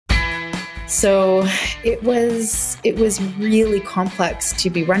So it was really complex to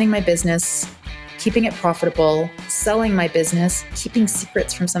be running my business, keeping it profitable, selling my business, keeping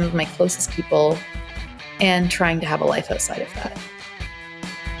secrets from some of my closest people, and trying to have a life outside of that.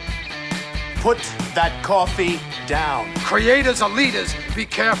 Put that coffee down. Creators are leaders. Be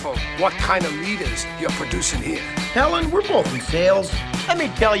careful what kind of leaders you're producing here. Helen, we're both in sales. Let me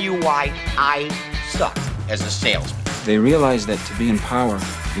tell you why I suck as a salesman. They realized that to be in power,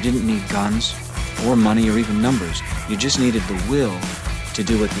 you didn't need guns or money or even numbers. You just needed the will to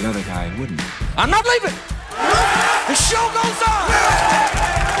do what the other guy wouldn't. I'm not leaving. The show goes on.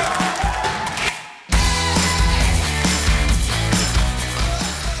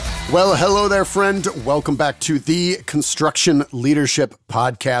 Well, hello there, friend. Welcome back to the Construction Leadership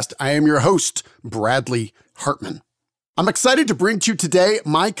Podcast. I am your host, Bradley Hartmann. I'm excited to bring to you today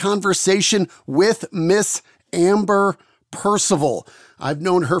my conversation with Miss Amber Percival. I've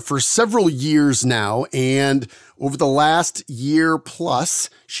known her for several years now, and over the last year plus,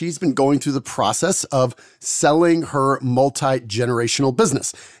 she's been going through the process of selling her multi-generational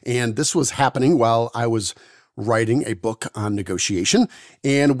business. And this was happening while I was writing a book on negotiation,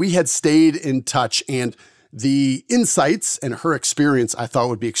 and we had stayed in touch, and the insights and her experience I thought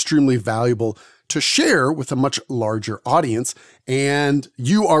would be extremely valuable to share with a much larger audience, and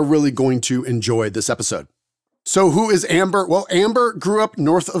you are really going to enjoy this episode. So who is Amber? Well, Amber grew up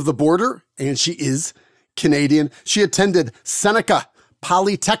north of the border, and she is Canadian. She attended Seneca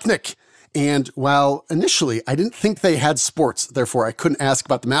Polytechnic, and while initially I didn't think they had sports, therefore I couldn't ask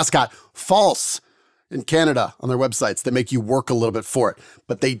about the mascot, false. In Canada, on their websites, they make you work a little bit for it,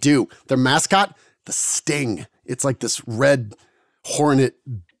 but they do. Their mascot, the Sting. It's like this red hornet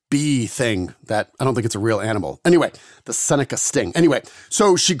bee thing that I don't think it's a real animal. Anyway, the Seneca Sting. Anyway,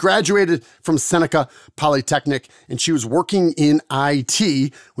 so she graduated from Seneca Polytechnic, and she was working in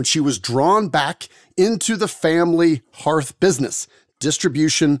IT when she was drawn back into the family Hearth business,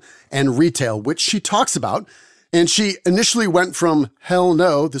 distribution and retail, which she talks about. And she initially went from, hell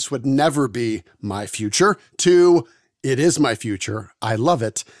no, this would never be my future, to, it is my future, I love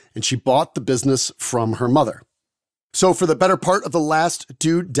it. And she bought the business from her mother. So for the better part of the last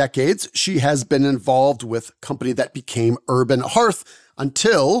 2 decades, she has been involved with a company that became Urban Hearth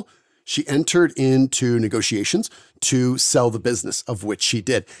until she entered into negotiations to sell the business, of which she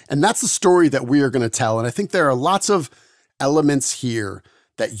did. And that's the story that we are going to tell. And I think there are lots of elements here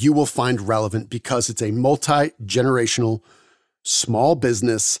that you will find relevant because it's a multi-generational small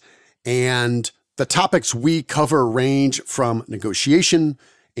business, and the topics we cover range from negotiation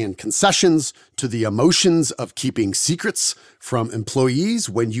and concessions to the emotions of keeping secrets from employees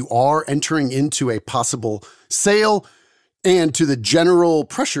when you are entering into a possible sale, and to the general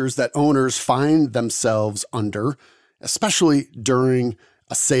pressures that owners find themselves under, especially during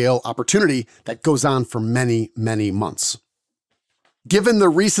a sale opportunity that goes on for many, many months. Given the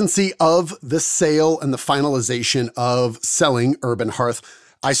recency of the sale and the finalization of selling Urban Hearth,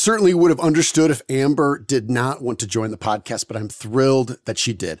 I certainly would have understood if Amber did not want to join the podcast, but I'm thrilled that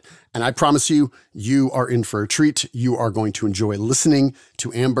she did. And I promise you, you are in for a treat. You are going to enjoy listening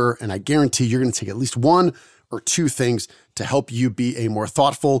to Amber, and I guarantee you're going to take at least 1 or 2 things to help you be a more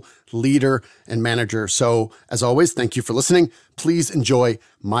thoughtful leader and manager. So as always, thank you for listening. Please enjoy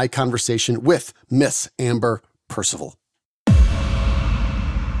my conversation with Miss Amber Percival.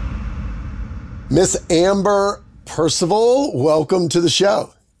 Miss Amber Percival, welcome to the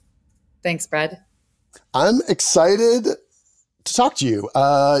show. Thanks, Brad. I'm excited to talk to you.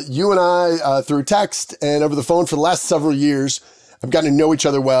 You and I, through text and over the phone for the last several years, have gotten to know each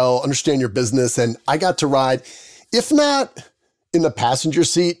other well, understand your business, and I got to ride, if not in the passenger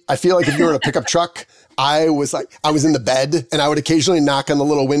seat, I feel like if you were in a pickup truck, I was in the bed, and I would occasionally knock on the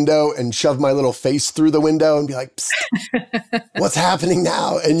little window and shove my little face through the window and be like, psst, what's happening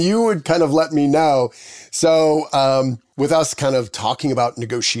now? And you would kind of let me know. So with us kind of talking about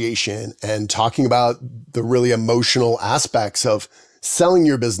negotiation and talking about the really emotional aspects of selling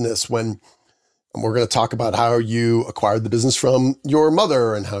your business, when we're going to talk about how you acquired the business from your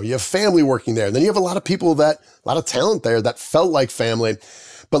mother and how you have family working there. And then you have a lot of people a lot of talent there that felt like family.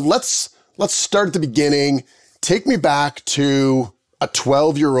 But let's start at the beginning. Take me back to a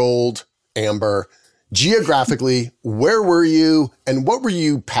 12-year-old Amber. Geographically, where were you and what were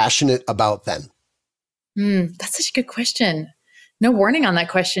you passionate about then? That's such a good question. No warning on that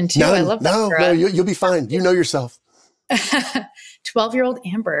question too. No, I love that. No, you'll be fine. You know yourself. 12-year-old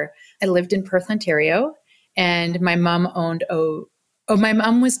Amber. I lived in Perth, Ontario, and my mom owned my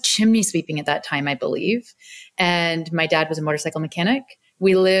mom was chimney sweeping at that time, I believe. And my dad was a motorcycle mechanic.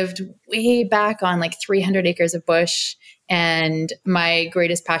 We lived way back on like 300 acres of bush. And my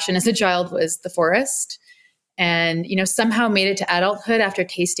greatest passion as a child was the forest. And, somehow made it to adulthood after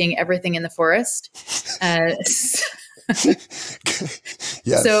tasting everything in the forest.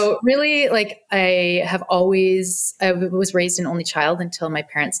 Yes. So really, I was raised an only child until my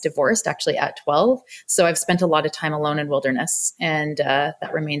parents divorced, actually at 12. So I've spent a lot of time alone in wilderness, and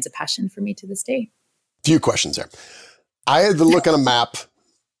that remains a passion for me to this day. Few questions there. I had to look on a map.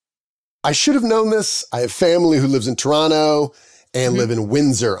 I should have known this. I have family who lives in Toronto and live in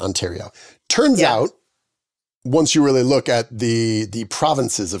Windsor, Ontario. Turns out, once you really look at the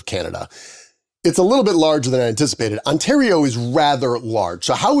provinces of Canada, it's a little bit larger than I anticipated. Ontario is rather large.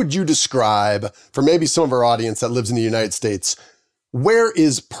 So how would you describe, for maybe some of our audience that lives in the United States, where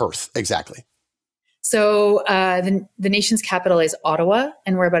is Perth exactly? So the nation's capital is Ottawa,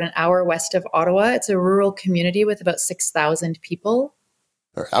 and we're about an hour west of Ottawa. It's a rural community with about 6,000 people.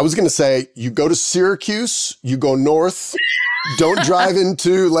 All right, I was going to say, you go to Syracuse, you go north, don't drive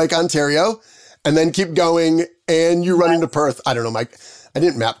into Lake Ontario, and then keep going, and you run into Perth. I don't know, Mike. I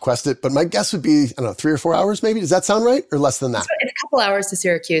didn't MapQuest it, but my guess would be, 3 or 4 hours maybe. Does that sound right? Or less than that? It's a couple hours to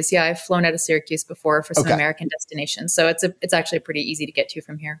Syracuse. Yeah, I've flown out of Syracuse before for some American destinations. So it's actually pretty easy to get to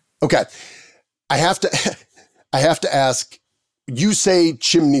from here. Okay. I have to ask, you say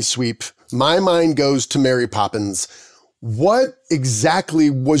chimney sweep. My mind goes to Mary Poppins. What exactly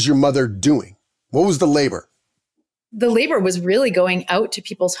was your mother doing? What was the labor? The labor was really going out to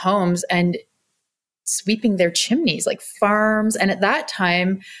people's homes and sweeping their chimneys, like farms. And at that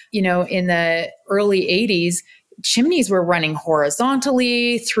time, in the early 80s, chimneys were running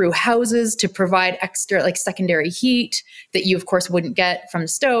horizontally through houses to provide extra, secondary heat that you, of course, wouldn't get from the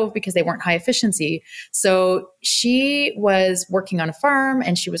stove because they weren't high efficiency. So she was working on a farm,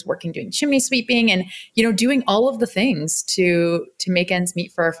 and she was working doing chimney sweeping and, doing all of the things to make ends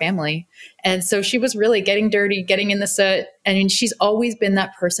meet for our family. And so she was really getting dirty, getting in the soot. I mean, she's always been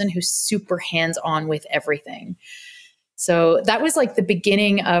that person who's super hands-on with everything. So that was the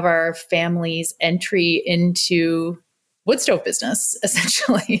beginning of our family's entry into wood stove business,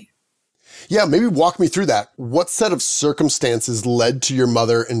 essentially. Yeah, maybe walk me through that. What set of circumstances led to your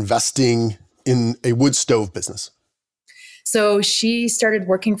mother investing in a wood stove business? So she started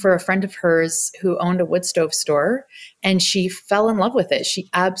working for a friend of hers who owned a wood stove store, and she fell in love with it. She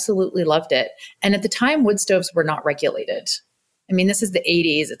absolutely loved it. And at the time, wood stoves were not regulated. I mean, this is the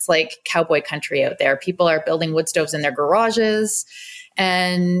 80s. It's like cowboy country out there. People are building wood stoves in their garages.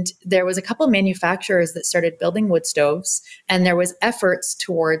 And there was a couple of manufacturers that started building wood stoves, and there was efforts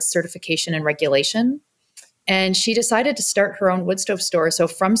towards certification and regulation. And she decided to start her own wood stove store. So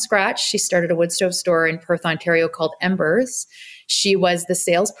from scratch, she started a wood stove store in Perth, Ontario called Embers. She was the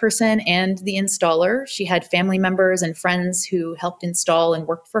salesperson and the installer. She had family members and friends who helped install and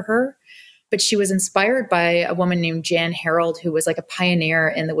worked for her. But she was inspired by a woman named Jan Harold, who was a pioneer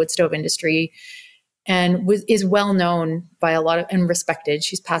in the wood stove industry and is well known by a lot of and respected.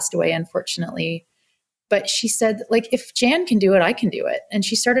 She's passed away, unfortunately. But she said, if Jan can do it, I can do it. And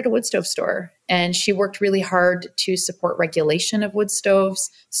she started a wood stove store, and she worked really hard to support regulation of wood stoves,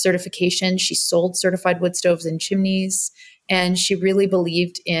 certification. She sold certified wood stoves and chimneys. And she really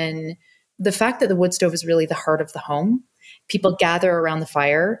believed in the fact that the wood stove is really the heart of the home. People gather around the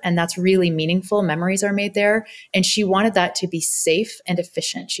fire, and that's really meaningful. Memories are made there. And she wanted that to be safe and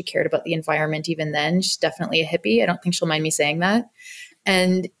efficient. She cared about the environment even then. She's definitely a hippie. I don't think she'll mind me saying that.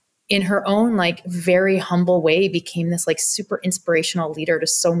 And in her own very humble way, became this super inspirational leader to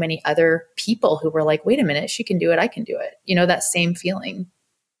so many other people who were wait a minute, she can do it, I can do it. That same feeling.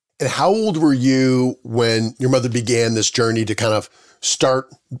 And how old were you when your mother began this journey to kind of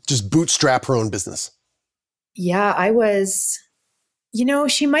start, just bootstrap her own business? Yeah, I was,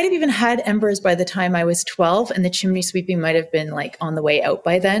 she might have even had Embers by the time I was 12, and the chimney sweeping might have been on the way out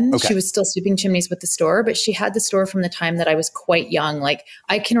by then. Okay. She was still sweeping chimneys with the store, but she had the store from the time that I was quite young.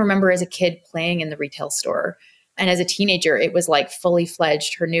 I can remember as a kid playing in the retail store. And as a teenager, it was fully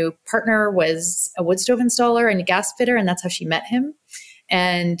fledged. Her new partner was a wood stove installer and a gas fitter, and that's how she met him.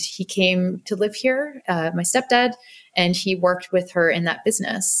 And he came to live here, my stepdad, and he worked with her in that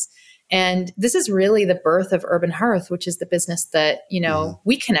business. And this is really the birth of Urban Hearth, which is the business that,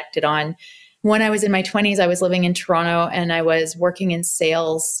 we connected on. When I was in my 20s, I was living in Toronto, and I was working in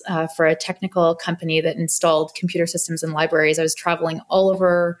sales for a technical company that installed computer systems in libraries. I was traveling all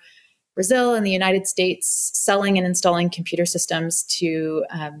over Brazil and the United States, selling and installing computer systems to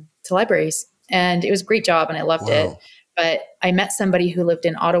libraries. And it was a great job, and I loved it. But I met somebody who lived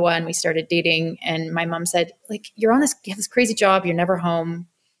in Ottawa, and we started dating. And my mom said, you have this crazy job. You're never home.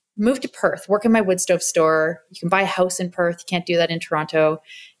 Move to Perth, work in my wood stove store. You can buy a house in Perth. You can't do that in Toronto.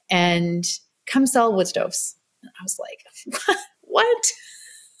 And come sell wood stoves. And I was like, what?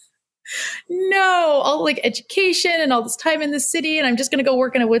 No, all like education and all this time in the city, and I'm just going to go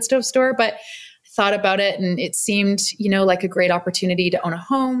work in a wood stove store. But I thought about it, and it seemed, like a great opportunity to own a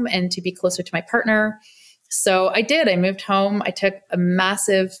home and to be closer to my partner. So I did. I moved home. I took a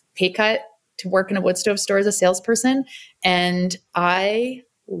massive pay cut to work in a wood stove store as a salesperson, and I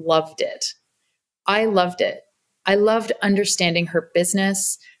loved it. I loved it. I loved understanding her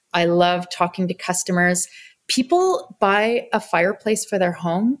business. I loved talking to customers. People buy a fireplace for their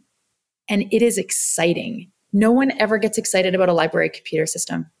home, and it is exciting. No one ever gets excited about a library computer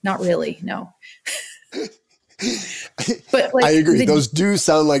system. Not really, no. But I agree. Those do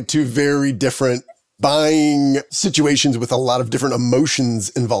sound like two very different buying situations with a lot of different emotions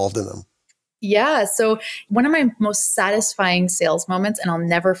involved in them. Yeah. So one of my most satisfying sales moments, and I'll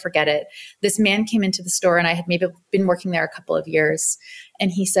never forget it, this man came into the store, and I had maybe been working there a couple of years.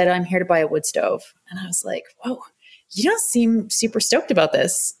 And he said, I'm here to buy a wood stove. And I was like, whoa, you don't seem super stoked about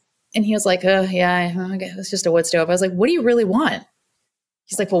this. And he was like, yeah, it's just a wood stove. I was like, what do you really want?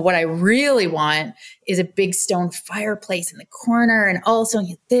 He's like, well, what I really want is a big stone fireplace in the corner, and also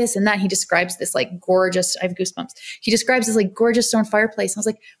this and that. He describes this like gorgeous, I have goosebumps. He describes this like gorgeous stone fireplace. And I was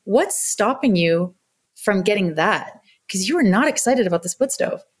like, what's stopping you from getting that? Because you are not excited about this wood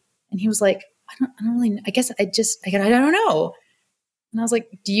stove. And he was like, I don't really, I guess I don't know. And I was like,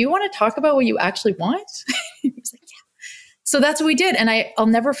 do you want to talk about what you actually want? He was like, yeah. So that's what we did. And I'll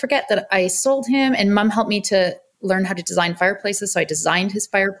never forget that I sold him, and Mom helped me to learn how to design fireplaces. So I designed his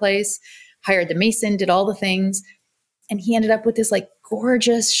fireplace, hired the mason, did all the things. And he ended up with this like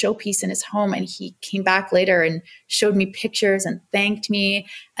gorgeous showpiece in his home. And he came back later and showed me pictures and thanked me.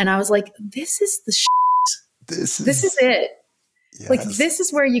 And I was like, this is the shit. This is it. Yes. Like, this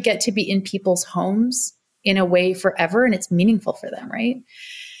is where you get to be in people's homes in a way forever, and it's meaningful for them, right?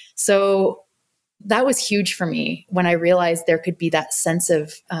 So that was huge for me when I realized there could be that sense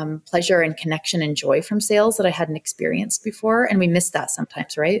of pleasure and connection and joy from sales that I hadn't experienced before. And we miss that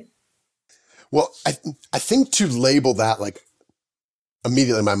sometimes, right? Well, I think to label that, like,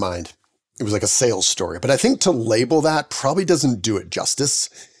 immediately in my mind, it was like a sales story. But I think to label that probably doesn't do it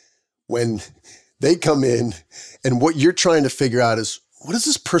justice. When they come in and what you're trying to figure out is, what does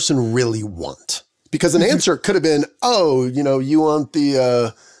this person really want? Because an answer could have been, oh, you want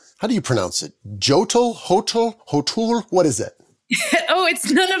the, how do you pronounce it? Jotel? Hotul? What is it? Oh, it's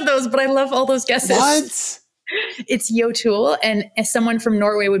none of those, but I love all those guesses. What? It's Jotul, and someone from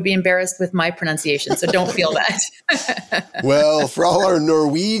Norway would be embarrassed with my pronunciation, so don't feel that. Well, for all our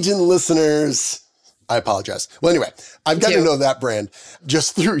Norwegian listeners, I apologize. Well, anyway, I've got to know that brand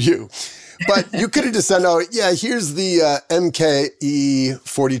just through you. But you could have just said, oh, yeah, here's the MKE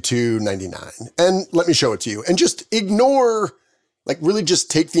 4299, and let me show it to you. And just ignore, like, really just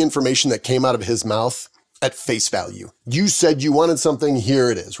take the information that came out of his mouth at face value. You said you wanted something,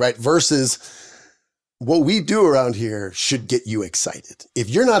 here it is, right? Versus what we do around here should get you excited. If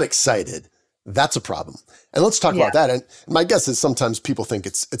you're not excited, that's a problem. And let's talk about that. And my guess is sometimes people think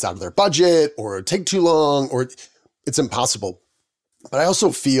it's out of their budget, or it take too long, or it's impossible. But I also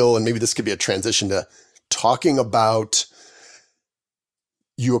feel, and maybe this could be a transition to talking about,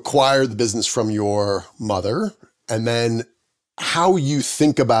 you acquired the business from your mother, and then how you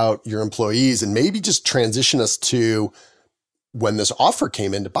think about your employees, and maybe just transition us to when this offer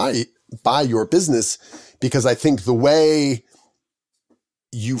came in to buy your business, because I think the way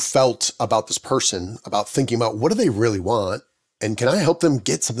you felt about this person, about thinking about what do they really want, and can I help them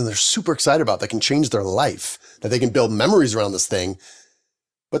get something they're super excited about that can change their life, that they can build memories around this thing.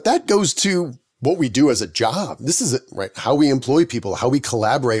 But that goes to what we do as a job. This is it, right? How we employ people, how we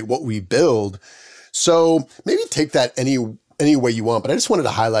collaborate, what we build. So maybe take that any way you want, but I just wanted to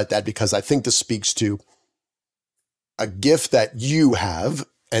highlight that because I think this speaks to a gift that you have,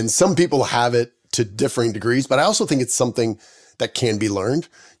 and some people have it to differing degrees, but I also think it's something that can be learned.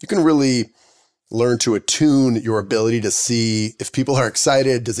 You can really learn to attune your ability to see if people are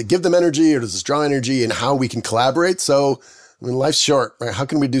excited. Does it give them energy, or does it draw energy, and how we can collaborate? So, I mean, life's short, right? How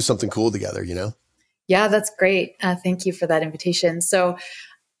can we do something cool together, Yeah, that's great. Thank you for that invitation. So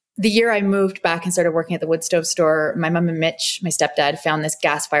the year I moved back and started working at the wood stove store, my mom and Mitch, my stepdad, found this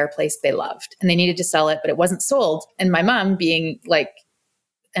gas fireplace they loved, and they needed to sell it, but it wasn't sold. And my mom, being like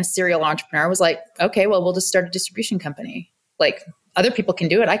a serial entrepreneur, was like, okay, well, we'll just start a distribution company. Like, other people can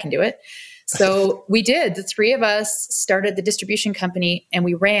do it, I can do it. So we did. The three of us started the distribution company, and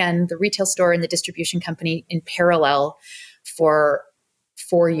we ran the retail store and the distribution company in parallel for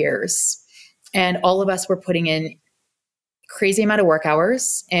 4 years. And all of us were putting in crazy amount of work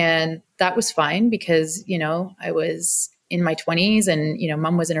hours. And that was fine because, I was in my 20s and,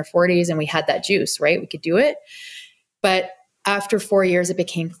 mom was in her 40s and we had that juice, right? We could do it. But after 4 years, it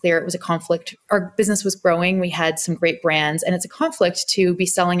became clear it was a conflict. Our business was growing. We had some great brands, and it's a conflict to be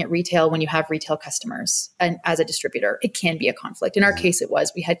selling at retail when you have retail customers. And as a distributor, it can be a conflict. In our case, it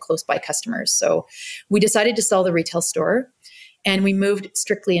was. We had close by customers. So we decided to sell the retail store, and we moved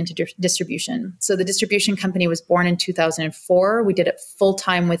strictly into distribution. So the distribution company was born in 2004. We did it full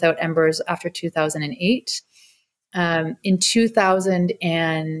time without Embers after 2008. In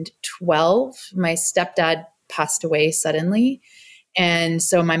 2012, my stepdad passed away suddenly. And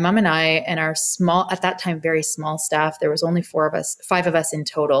so my mom and I and our small, at that time, very small staff, there was only 5 of us in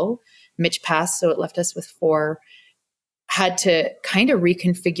total. Mitch passed, so it left us with 4, had to kind of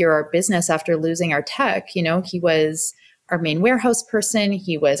reconfigure our business after losing our tech. He was our main warehouse person.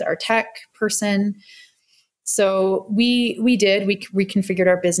 He was our tech person. So we reconfigured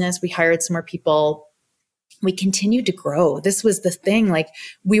our business. We hired some more people. We continued to grow. This was the thing. Like,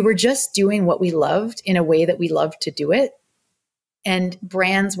 we were just doing what we loved in a way that we loved to do it. And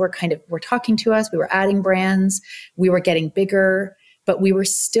brands were talking to us. We were adding brands. We were getting bigger, but we were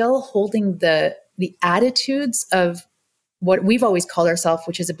still holding the attitudes of what we've always called ourselves,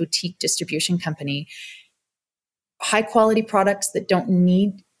 which is a boutique distribution company. High quality products that don't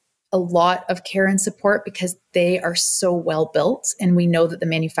need a lot of care and support because they are so well built and we know that the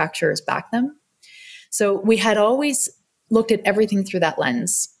manufacturers back them. So we had always looked at everything through that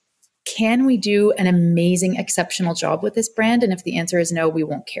lens. Can we do an amazing, exceptional job with this brand? And if the answer is no, we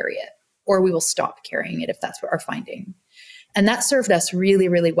won't carry it, or we will stop carrying it if that's what our finding. And that served us really,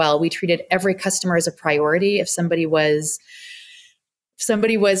 really well. We treated every customer as a priority. If somebody was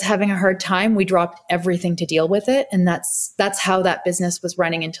having a hard time, we dropped everything to deal with it. And that's how that business was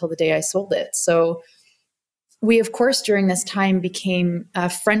running until the day I sold it. So we, of course, during this time became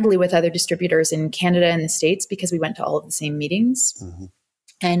friendly with other distributors in Canada and the States because we went to all of the same meetings. Mm-hmm.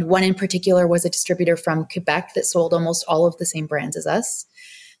 And one in particular was a distributor from Quebec that sold almost all of the same brands as us.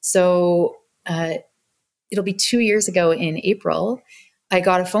 So it'll be 2 years ago in April, I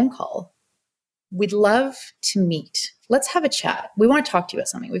got a phone call. We'd love to meet. Let's have a chat. We want to talk to you about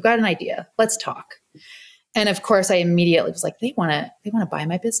something. We've got an idea. Let's talk. And of course, I immediately was like, they want to buy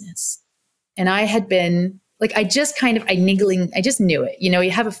my business. And I had been like, I just knew it. You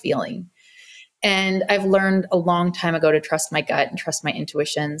have a feeling. And I've learned a long time ago to trust my gut and trust my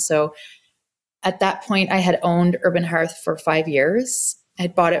intuition. So at that point, I had owned Urban Hearth for 5 years. I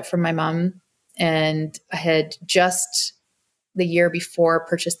had bought it from my mom, and I had just the year before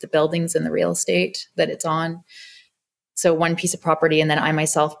purchased the buildings and the real estate that it's on. So one piece of property, and then I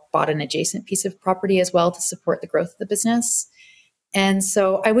myself bought an adjacent piece of property as well to support the growth of the business. And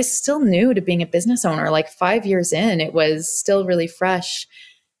so I was still new to being a business owner. Like 5 years in, it was still really fresh.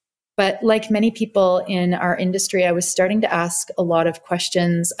 But like many people in our industry, I was starting to ask a lot of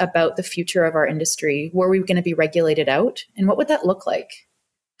questions about the future of our industry. Were we going to be regulated out? And what would that look like?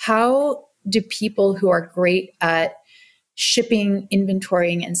 How do people who are great at shipping,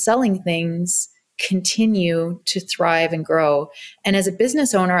 inventorying, and selling things continue to thrive and grow? And as a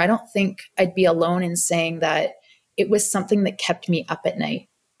business owner, I don't think I'd be alone in saying that it was something that kept me up at night.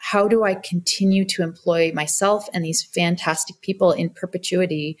 How do I continue to employ myself and these fantastic people in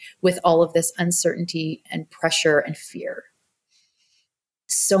perpetuity with all of this uncertainty and pressure and fear?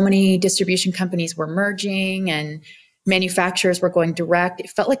 So many distribution companies were merging and manufacturers were going direct.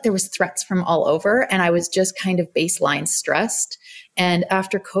 It felt like there was threats from all over, and I was just kind of baseline stressed. And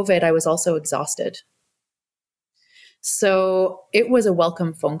after COVID, I was also exhausted. So it was a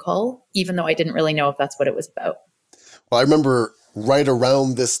welcome phone call, even though I didn't really know if that's what it was about. Well, I remember right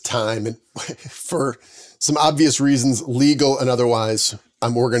around this time, and for some obvious reasons, legal and otherwise,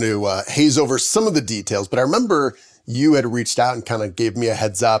 we're going to haze over some of the details. But I remember you had reached out and kind of gave me a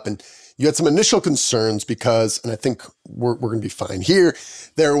heads up, and you had some initial concerns because, and I think we're going to be fine here,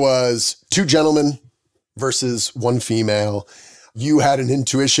 there was 2 gentlemen versus 1 female. You had an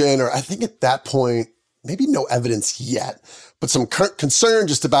intuition, or I think at that point, maybe no evidence yet, but some concern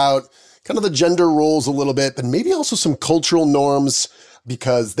just about kind of the gender roles a little bit, but maybe also some cultural norms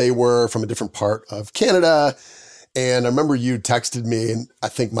because they were from a different part of Canada. And I remember you texted me, and I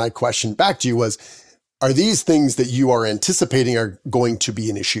think my question back to you was, are these things that you are anticipating are going to be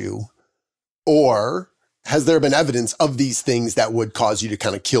an issue? Or has there been evidence of these things that would cause you to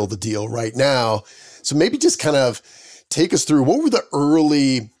kind of kill the deal right now? So maybe just kind of take us through what were the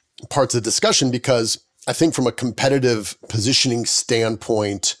early parts of the discussion, because I think from a competitive positioning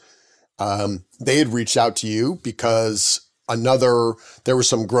standpoint, they had reached out to you because there was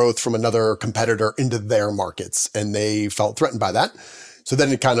some growth from another competitor into their markets, and they felt threatened by that. So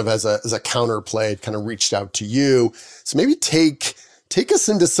then it kind of, as a counterplay, it kind of reached out to you. So maybe take us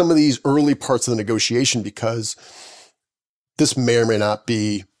into some of these early parts of the negotiation, because this may or may not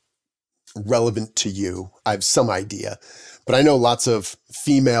be relevant to you. I have some idea, but I know lots of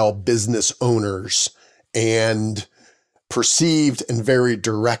female business owners and perceived and very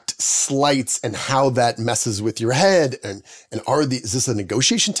direct slights, and how that messes with your head. And is this a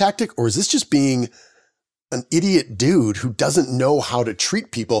negotiation tactic, or is this just being an idiot dude who doesn't know how to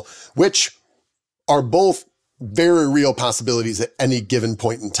treat people, which are both very real possibilities at any given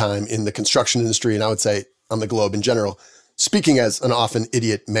point in time in the construction industry, and I would say on the globe in general, speaking as an often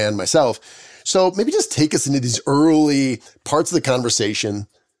idiot man myself. So maybe just take us into these early parts of the conversation.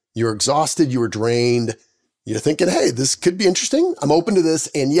 You're exhausted, you were drained, you're thinking, hey, this could be interesting, I'm open to this,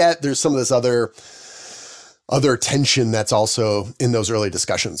 and yet there's some of this other tension that's also in those early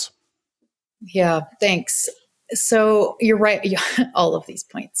discussions. Yeah, thanks. So you're right, all of these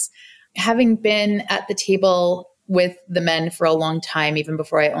points. Having been at the table with the men for a long time, even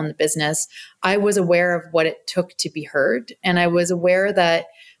before I owned the business, I was aware of what it took to be heard. And I was aware that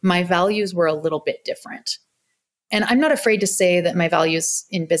my values were a little bit different. And I'm not afraid to say that my values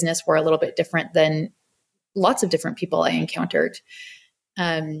in business were a little bit different than lots of different people I encountered.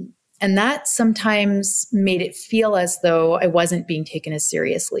 And that sometimes made it feel as though I wasn't being taken as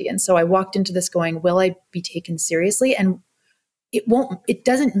seriously. And so I walked into this going, will I be taken seriously? And it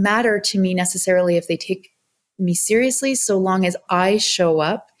doesn't matter to me necessarily if they take me seriously, so long as I show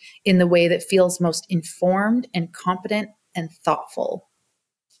up in the way that feels most informed and competent and thoughtful.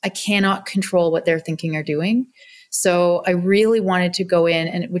 I cannot control what they're thinking or doing. So I really wanted to go in,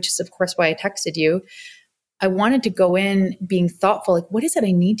 and which is of course why I texted you. I wanted to go in being thoughtful, like, what is it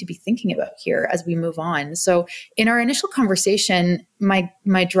I need to be thinking about here as we move on? So in our initial conversation, my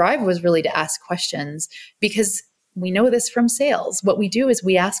drive was really to ask questions, because we know this from sales. What we do is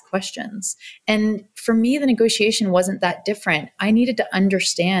we ask questions. And for me, the negotiation wasn't that different. I needed to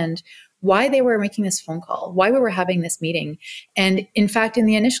understand why they were making this phone call, why we were having this meeting. And in fact, in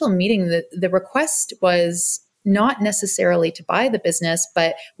the initial meeting, the request was not necessarily to buy the business,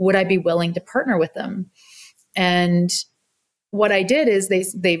 but would I be willing to partner with them? And what I did is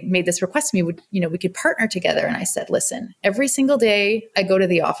they made this request to me, we could partner together. And I said, listen, every single day I go to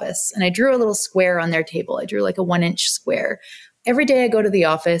the office, and I drew a little square on their table. I drew like a 1-inch square. Every day I go to the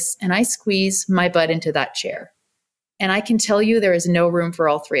office and I squeeze my butt into that chair. And I can tell you there is no room for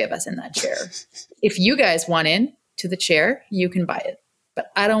all three of us in that chair. If you guys want in to the chair, you can buy it, but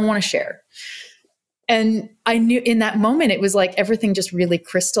I don't want to share. And I knew in that moment, it was like everything just really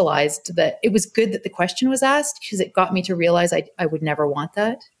crystallized that it was good that the question was asked, because it got me to realize I would never want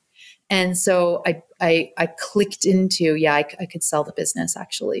that. And so I clicked into, I could sell the business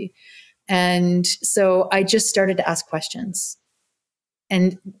actually. And so I just started to ask questions.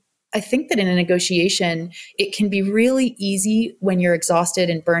 And I think that in a negotiation, it can be really easy when you're exhausted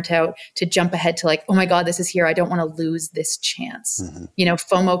and burnt out to jump ahead to like, oh my God, this is here. I don't want to lose this chance. Mm-hmm.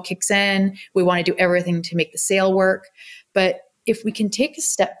 FOMO kicks in. We want to do everything to make the sale work. But if we can take a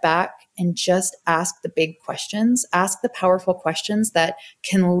step back and just ask the big questions, ask the powerful questions that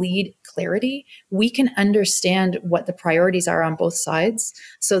can lead clarity, we can understand what the priorities are on both sides,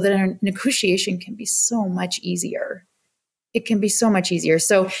 so that our negotiation can be so much easier. It can be so much easier.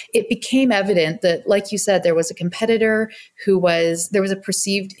 So it became evident that, like you said, there was a competitor there was a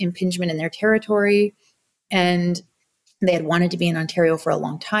perceived impingement in their territory, and they had wanted to be in Ontario for a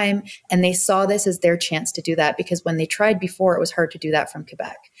long time. And they saw this as their chance to do that, because when they tried before, it was hard to do that from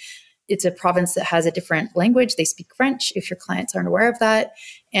Quebec. It's a province that has a different language. They speak French, if your clients aren't aware of that.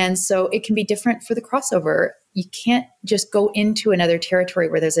 And so it can be different for the crossover. You can't just go into another territory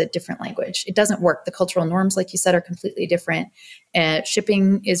where there's a different language. It doesn't work. The cultural norms, like you said, are completely different.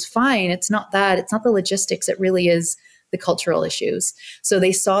 Shipping is fine. It's not that. It's not the logistics. It really is the cultural issues. So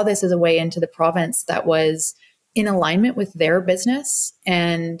they saw this as a way into the province that was in alignment with their business,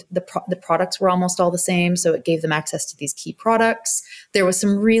 and the products were almost all the same. So it gave them access to these key products. There was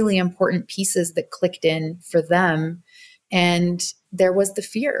some really important pieces that clicked in for them. And there was the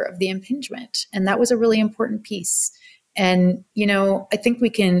fear of the impingement. And that was a really important piece. And, I think we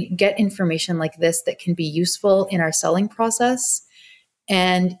can get information like this that can be useful in our selling process.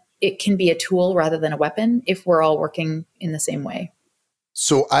 And it can be a tool rather than a weapon if we're all working in the same way.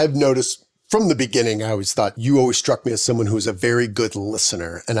 So I've noticed from the beginning, I always thought you always struck me as someone who was a very good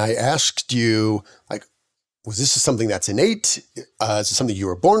listener. And I asked you, like, was this something that's innate? Is it something you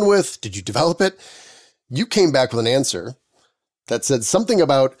were born with? Did you develop it? You came back with an answer that said something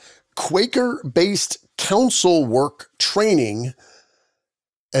about Quaker-based council work training.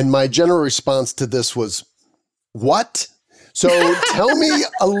 And my general response to this was, what? So tell me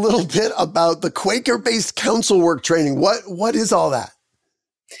a little bit about the Quaker-based council work training. What is all that?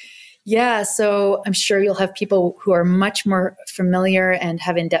 Yeah, so I'm sure you'll have people who are much more familiar and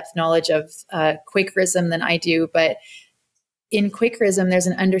have in-depth knowledge of Quakerism than I do. But in Quakerism, there's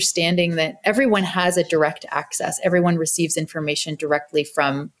an understanding that everyone has a direct access. Everyone receives information directly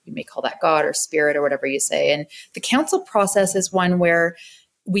from, you may call that God or spirit or whatever you say. And the council process is one where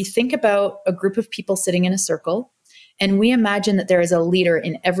we think about a group of people sitting in a circle, and we imagine that there is a leader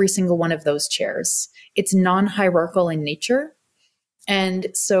in every single one of those chairs. It's non-hierarchical in nature. And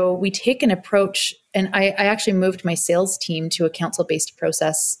so we take an approach, and I actually moved my sales team to a council-based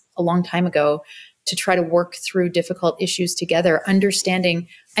process a long time ago to try to work through difficult issues together, understanding,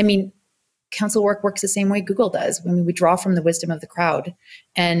 council work works the same way Google does. We draw from the wisdom of the crowd,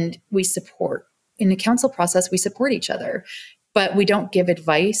 and we support. In the council process, we support each other, but we don't give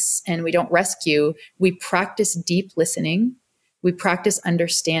advice and we don't rescue. We practice deep listening, we practice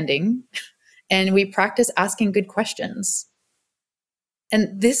understanding, and we practice asking good questions.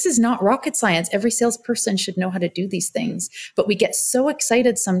 And this is not rocket science. Every salesperson should know how to do these things. But we get so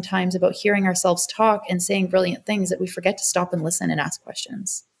excited sometimes about hearing ourselves talk and saying brilliant things that we forget to stop and listen and ask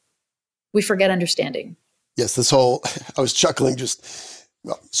questions. We forget understanding. Yes, I was chuckling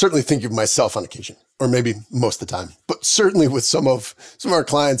certainly thinking of myself on occasion, or maybe most of the time, but certainly with some of our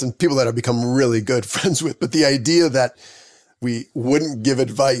clients and people that I've become really good friends with. But the idea that we wouldn't give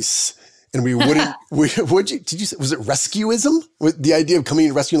advice and we wouldn't, was it rescueism? With the idea of coming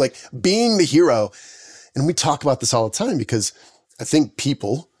and rescuing, like being the hero. And we talk about this all the time because I think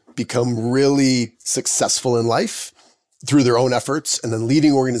people become really successful in life through their own efforts, and then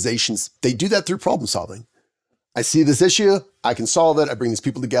leading organizations, they do that through problem solving. I see this issue, I can solve it. I bring these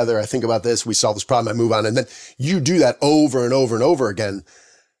people together. I think about this, we solve this problem, I move on. And then you do that over and over and over again.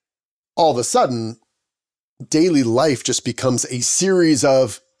 All of a sudden, daily life just becomes a series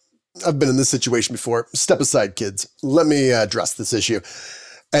of, I've been in this situation before. Step aside, kids. Let me address this issue.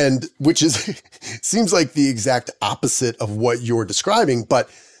 And which is, seems like the exact opposite of what you're describing, but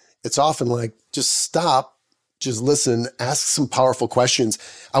it's often like, just stop, just listen, ask some powerful questions.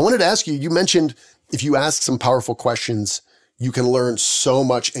 I wanted to ask you, you mentioned if you ask some powerful questions, you can learn so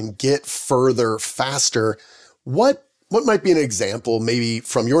much and get further faster. What might be an example, maybe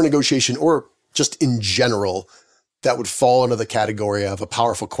from your negotiation or just in general, that would fall into the category of a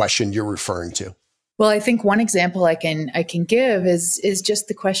powerful question you're referring to? Well, I think one example I can give is just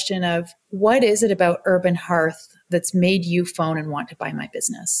the question of, what is it about Urban Hearth that's made you phone and want to buy my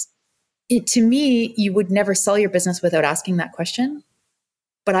business? To me, you would never sell your business without asking that question,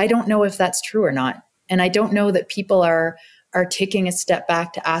 but I don't know if that's true or not. And I don't know that people are taking a step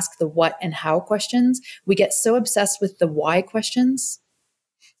back to ask the what and how questions. We get so obsessed with the why questions.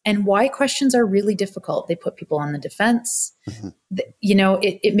 And why questions are really difficult. They put people on the defense. Mm-hmm.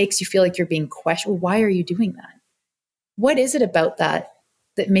 It makes you feel like you're being questioned. Well, why are you doing that? What is it about that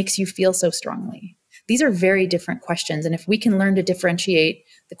makes you feel so strongly? These are very different questions. And if we can learn to differentiate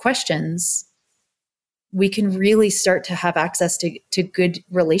the questions, we can really start to have access to good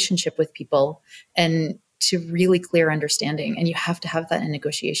relationship with people and to really clear understanding. And you have to have that in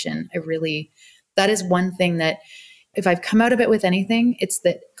negotiation. That is one thing that, if I've come out of it with anything, it's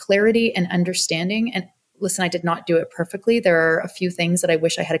that clarity and understanding. And listen, I did not do it perfectly. There are a few things that I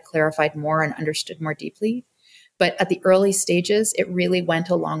wish I had clarified more and understood more deeply. But at the early stages, it really went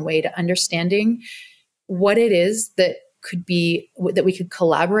a long way to understanding what it is that we could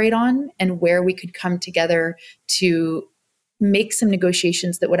collaborate on and where we could come together to make some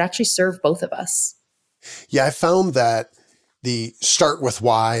negotiations that would actually serve both of us. Yeah, I found that the start with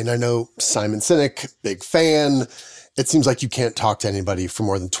why, and I know Simon Sinek, big fan. It seems like you can't talk to anybody for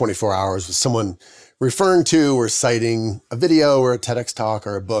more than 24 hours with someone referring to or citing a video or a TEDx talk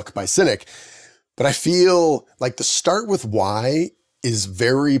or a book by Sinek. But I feel like the start with why is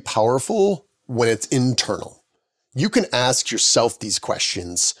very powerful when it's internal. You can ask yourself these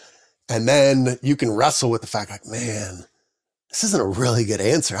questions and then you can wrestle with the fact like, man, this isn't a really good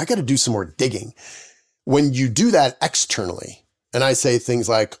answer. I got to do some more digging. When you do that externally, and I say things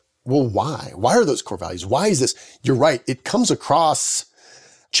like, well, why? Why are those core values? Why is this? You're right. It comes across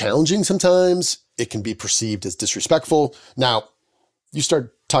challenging sometimes. It can be perceived as disrespectful. Now, you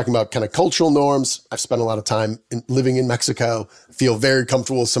start talking about kind of cultural norms. I've spent a lot of time living in Mexico, feel very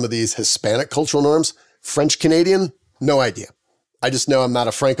comfortable with some of these Hispanic cultural norms. French Canadian, no idea. I just know I'm not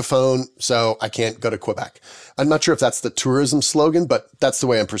a francophone, so I can't go to Quebec. I'm not sure if that's the tourism slogan, but that's the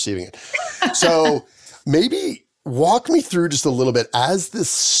way I'm perceiving it. So maybe walk me through just a little bit. As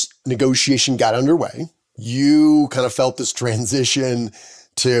this negotiation got underway, you kind of felt this transition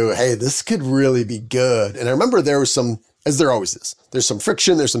to, hey, this could really be good. And I remember there was some as there always is. There's some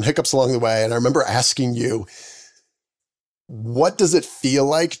friction, there's some hiccups along the way. And I remember asking you, what does it feel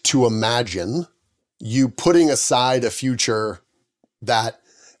like to imagine you putting aside a future that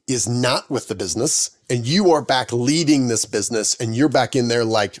is not with the business and you are back leading this business and you're back in there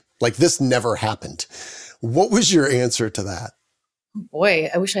like this never happened? What was your answer to that? Boy,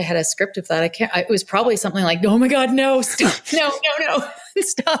 I wish I had a script of that. It was probably something like, oh my God, no, stop, no,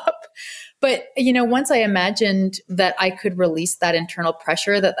 stop. But, once I imagined that I could release that internal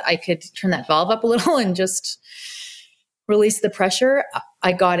pressure, that I could turn that valve up a little and just release the pressure,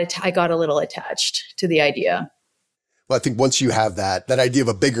 I got a little attached to the idea. Well, I think once you have that idea of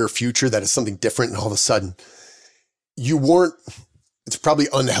a bigger future that is something different, and all of a sudden it's probably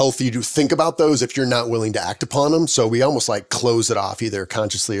unhealthy to think about those if you're not willing to act upon them. So we almost like close it off either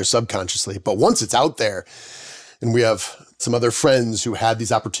consciously or subconsciously. But once it's out there, and we have some other friends who had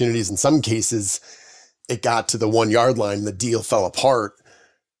these opportunities, in some cases, it got to the 1 yard line and the deal fell apart.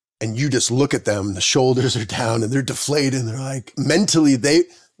 And you just look at them, the shoulders are down and they're deflated. And they're like, mentally,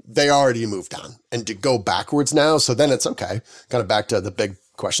 they already moved on. And to go backwards now, so then it's okay. Kind of back to the big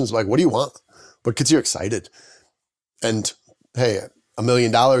questions like, what do you want? What gets you excited? And hey, $1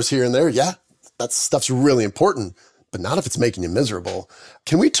 million here and there, yeah, that stuff's really important, but not if it's making you miserable.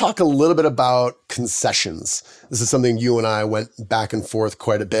 Can we talk a little bit about concessions? This is something you and I went back and forth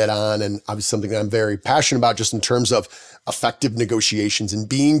quite a bit on, and obviously something that I'm very passionate about just in terms of effective negotiations and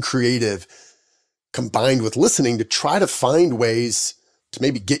being creative combined with listening to try to find ways to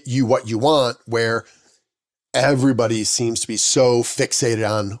maybe get you what you want, where everybody seems to be so fixated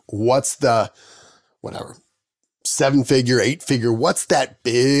on what's the, whatever, 7-figure, 8-figure, what's that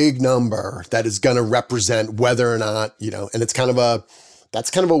big number that is going to represent whether or not, and that's kind of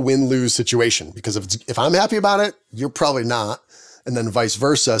a win-lose situation, because if I'm happy about it, you're probably not, and then vice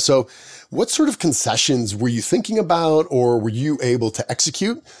versa. So what sort of concessions were you thinking about, or were you able to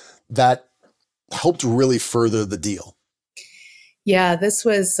execute that helped really further the deal? Yeah, this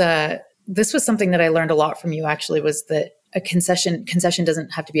was something that I learned a lot from you, actually, was that a concession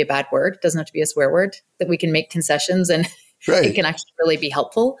doesn't have to be a bad word, doesn't have to be a swear word, that we can make concessions and right. It can actually really be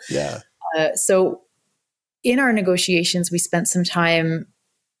helpful. Yeah. So in our negotiations, we spent some time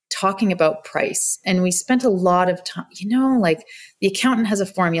talking about price, and we spent a lot of time, like the accountant has a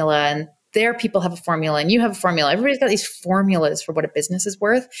formula and their people have a formula and you have a formula. Everybody's got these formulas for what a business is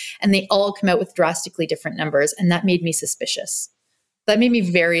worth, and they all come out with drastically different numbers. And that made me suspicious. That made me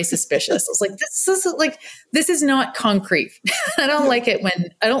very suspicious. I was like, this is not concrete. I don't like it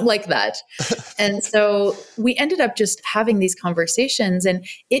I don't like that. And so we ended up just having these conversations, and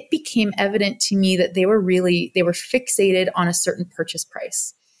it became evident to me that they were fixated on a certain purchase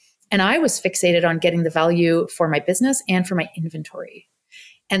price. And I was fixated on getting the value for my business and for my inventory.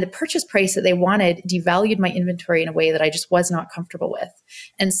 And the purchase price that they wanted devalued my inventory in a way that I just was not comfortable with.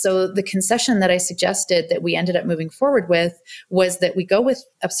 And so the concession that I suggested that we ended up moving forward with was that we go with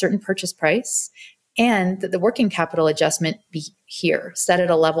a certain purchase price, and that the working capital adjustment be here, set at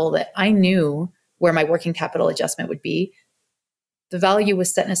a level that I knew where my working capital adjustment would be. The value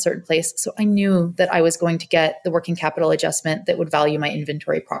was set in a certain place, so I knew that I was going to get the working capital adjustment that would value my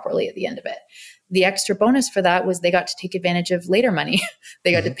inventory properly at the end of it. The extra bonus for that was they got to take advantage of later money.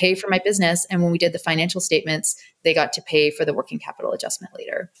 They got to pay for my business. And when we did the financial statements, they got to pay for the working capital adjustment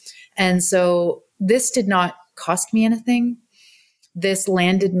later. And so this did not cost me anything. This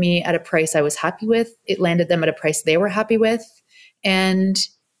landed me at a price I was happy with. It landed them at a price they were happy with. And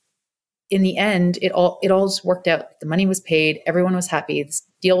in the end, it all just worked out. The money was paid. Everyone was happy. This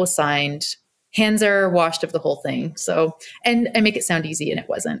deal was signed. Hands are washed of the whole thing. So, and I make it sound easy, and it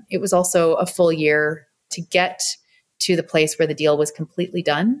wasn't. It was also a full year to get to the place where the deal was completely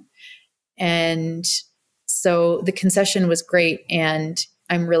done. And so the concession was great. And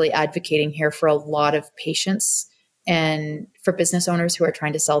I'm really advocating here for a lot of patience and for business owners who are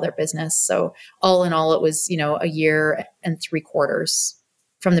trying to sell their business. So all in all, it was, a year and 3 quarters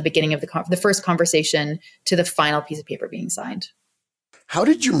from the beginning of the first conversation to the final piece of paper being signed. How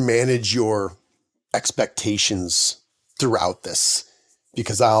did you manage your expectations throughout this?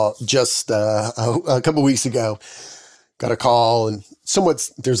 Because I'll just a couple of weeks ago got a call, and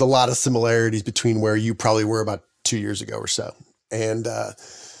there's a lot of similarities between where you probably were about 2 years ago or so. And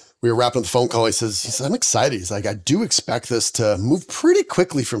we were wrapping up the phone call. He says, I'm excited. He's like, I do expect this to move pretty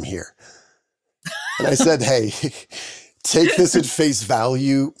quickly from here. And I said, hey, take this at face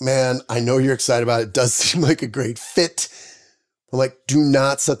value, man. I know you're excited about it. It does seem like a great fit. I'm like, do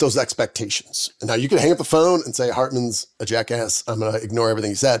not set those expectations. And now you can hang up the phone and say, Hartmann's a jackass. I'm going to ignore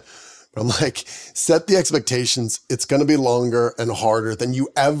everything he said. But I'm like, set the expectations. It's going to be longer and harder than you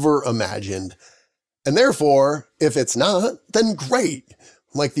ever imagined. And therefore, if it's not, then great.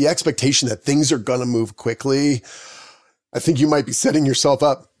 Like the expectation that things are going to move quickly, I think you might be setting yourself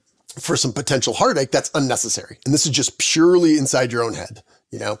up for some potential heartache that's unnecessary. And this is just purely inside your own head.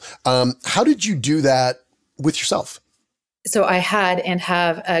 How did you do that with yourself? So I had and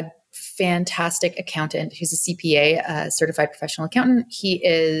have a fantastic accountant who's a CPA, a certified professional accountant. He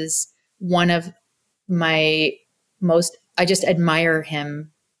is one of my most, I just admire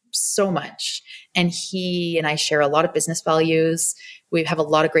him so much. And he and I share a lot of business values. We have a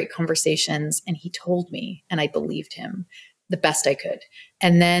lot of great conversations. And he told me, and I believed him the best I could.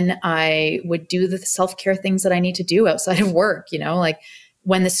 And then I would do the self-care things that I need to do outside of work, like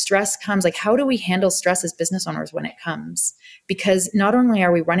when the stress comes, like how do we handle stress as business owners when it comes? Because not only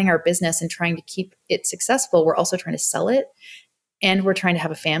are we running our business and trying to keep it successful, we're also trying to sell it. And we're trying to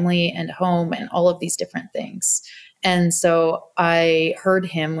have a family and home and all of these different things. And so I heard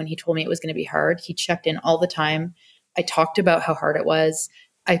him when he told me it was going to be hard. He checked in all the time. I talked about how hard it was.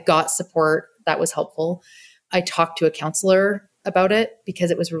 I got support. That was helpful. I talked to a counselor about it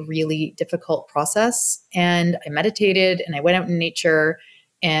because it was a really difficult process. And I meditated and I went out in nature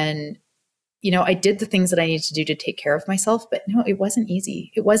and, I did the things that I needed to do to take care of myself. But no, it wasn't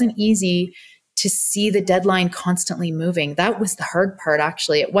easy. It wasn't easy to see the deadline constantly moving. That was the hard part,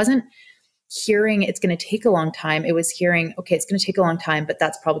 actually. It wasn't hearing it's going to take a long time. It was hearing, okay, it's going to take a long time, but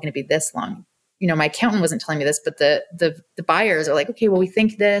that's probably going to be this long. My accountant wasn't telling me this, but the buyers are like, okay, well, we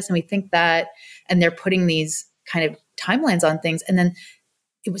think this and we think that. And they're putting these kind of timelines on things. And then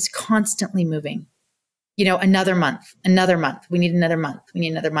it was constantly moving. Another month, we need another month, we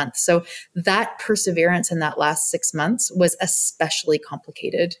need another month. So that perseverance in that last 6 months was especially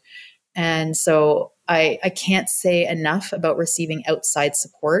complicated. And so I can't say enough about receiving outside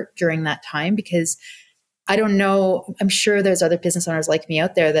support during that time, because I don't know, I'm sure there's other business owners like me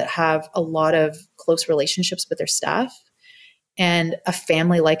out there that have a lot of close relationships with their staff and a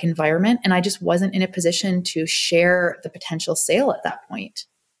family-like environment. And I just wasn't in a position to share the potential sale at that point.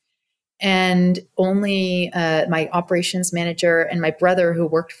 And only my operations manager and my brother who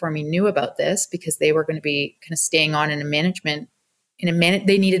worked for me knew about this, because they were going to be kind of staying on in a management,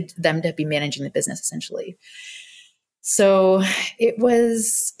 they needed them to be managing the business essentially. So it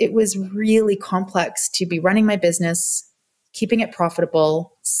was really complex to be running my business, keeping it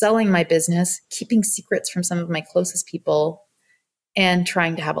profitable, selling my business, keeping secrets from some of my closest people, and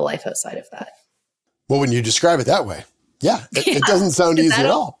trying to have a life outside of that. Well, when you describe it that way, yeah, it doesn't sound easy at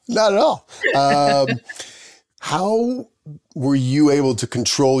all. Not at all. How were you able to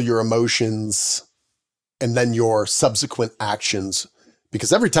control your emotions and then your subsequent actions?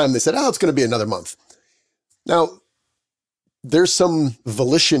 Because every time they said, oh, it's going to be another month. Now, there's some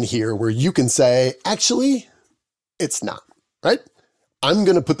volition here where you can say, actually, it's not, right? I'm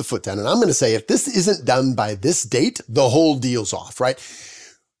going to put the foot down and I'm going to say, if this isn't done by this date, the whole deal's off, right?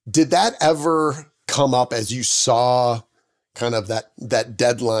 Did that ever come up as you saw kind of that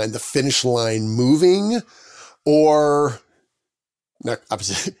deadline, the finish line moving? Or, no,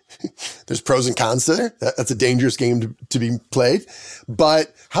 obviously, there's pros and cons to there. That's a dangerous game to be played.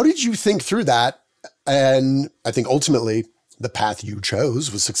 But how did you think through that? And I think ultimately the path you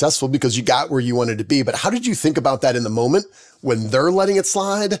chose was successful because you got where you wanted to be. But how did you think about that in the moment when they're letting it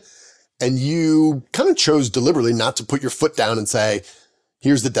slide and you kind of chose deliberately not to put your foot down and say,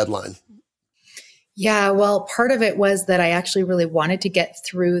 here's the deadline? Yeah, well, part of it was that I actually really wanted to get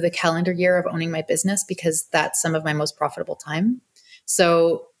through the calendar year of owning my business because that's some of my most profitable time.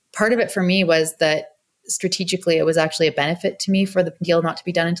 So part of it for me was that strategically, it was actually a benefit to me for the deal not to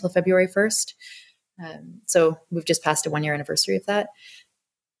be done until February 1st. So we've just passed a 1-year anniversary of that.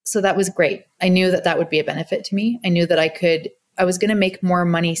 So that was great. I knew that that would be a benefit to me. I knew that I was going to make more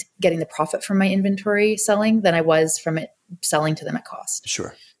money getting the profit from my inventory selling than I was from it selling to them at cost.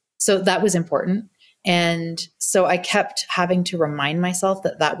 Sure. So that was important. And so I kept having to remind myself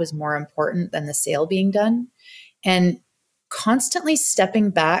that that was more important than the sale being done, and constantly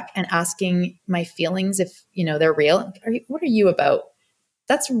stepping back and asking my feelings if, they're real. What are you about?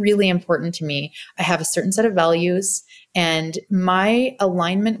 That's really important to me. I have a certain set of values, and my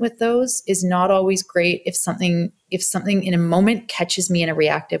alignment with those is not always great if something in a moment catches me in a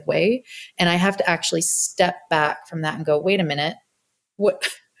reactive way. And I have to actually step back from that and go, wait a minute,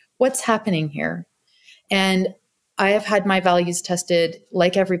 what's happening here? And I have had my values tested,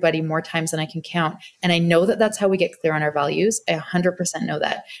 like everybody, more times than I can count. And I know that that's how we get clear on our values. I 100% know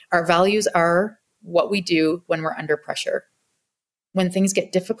that. Our values are what we do when we're under pressure. When things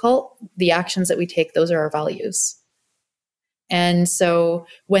get difficult, the actions that we take, those are our values. And so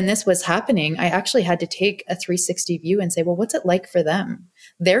when this was happening, I actually had to take a 360 view and say, well, what's it like for them?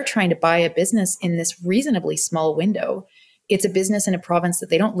 They're trying to buy a business in this reasonably small window. It's a business in a province that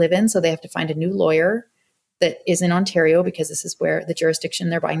they don't live in, so they have to find a new lawyer that is in Ontario because this is where the jurisdiction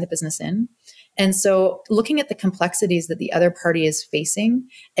they're buying the business in. And so looking at the complexities that the other party is facing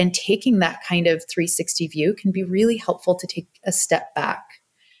and taking that kind of 360 view can be really helpful to take a step back.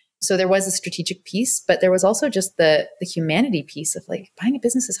 So there was a strategic piece, but there was also just the humanity piece of like, buying a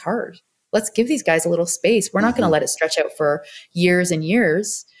business is hard. Let's give these guys a little space. We're not going to let it stretch out for years and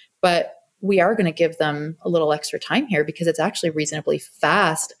years, but we are going to give them a little extra time here because it's actually reasonably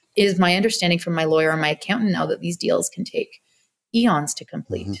fast. Is my understanding from my lawyer and my accountant now that these deals can take eons to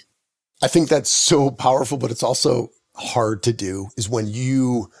complete. I think that's so powerful, but it's also hard to do is when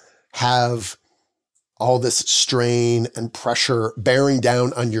you have all this strain and pressure bearing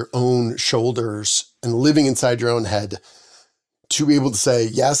down on your own shoulders and living inside your own head to be able to say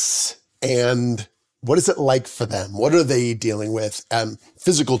yes. And what is it like for them? What are they dealing with?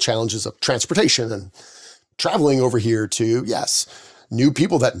 Physical challenges of transportation and traveling over here to, yes, new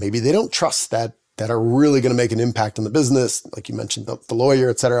people that maybe they don't trust that are really going to make an impact on the business. Like you mentioned, the lawyer,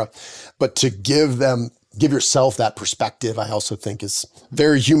 et cetera. But to give yourself that perspective, I also think is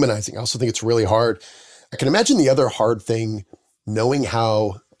very humanizing. I also think it's really hard. I can imagine the other hard thing, knowing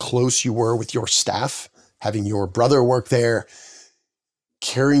how close you were with your staff, having your brother work there,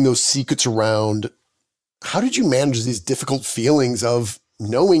 carrying those secrets around. How did you manage these difficult feelings of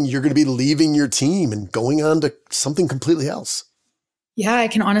knowing you're going to be leaving your team and going on to something completely else? Yeah, I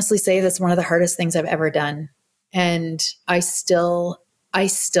can honestly say that's one of the hardest things I've ever done. And I still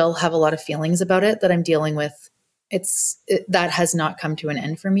have a lot of feelings about it that I'm dealing with. That has not come to an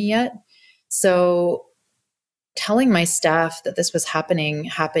end for me yet. So telling my staff that this was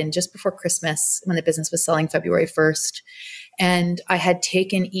happened just before Christmas when the business was selling February 1st. And I had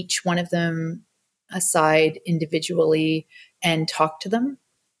taken each one of them aside individually and talked to them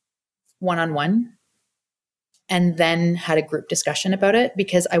one-on-one, and then had a group discussion about it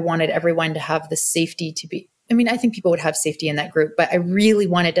because I wanted everyone to have the safety to be, I think people would have safety in that group, but I really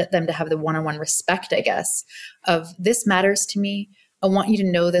wanted them to have the one-on-one respect, I guess, of this matters to me. I want you to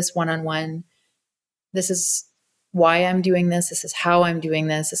know this one-on-one. This is why I'm doing this. This is how I'm doing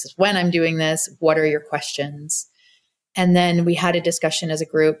this. This is when I'm doing this. What are your questions? And then we had a discussion as a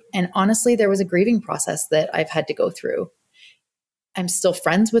group. And honestly, there was a grieving process that I've had to go through. I'm still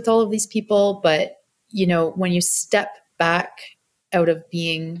friends with all of these people, but when you step back out of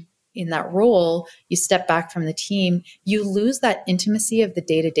being in that role, you step back from the team, you lose that intimacy of the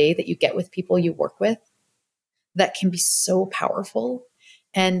day-to-day that you get with people you work with. That can be so powerful.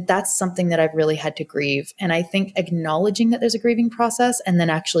 And that's something that I've really had to grieve. And I think acknowledging that there's a grieving process and then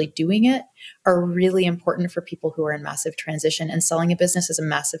actually doing it are really important for people who are in massive transition. And selling a business is a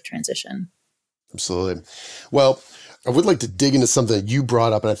massive transition. Absolutely. Well, I would like to dig into something that you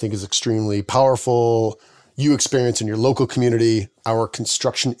brought up and I think is extremely powerful. You experience in your local community, our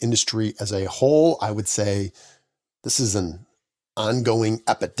construction industry as a whole. I would say this is an ongoing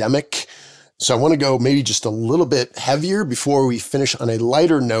epidemic. So I want to go maybe just a little bit heavier before we finish on a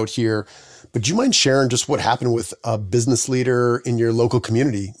lighter note here. But do you mind sharing just what happened with a business leader in your local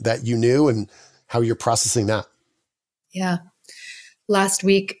community that you knew and how you're processing that? Yeah. Last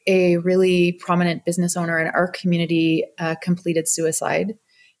week, a really prominent business owner in our community completed suicide.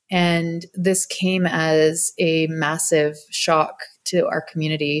 And this came as a massive shock to our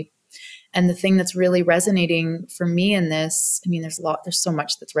community. And the thing that's really resonating for me in this, there's so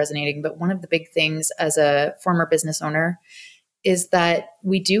much that's resonating, but one of the big things as a former business owner is that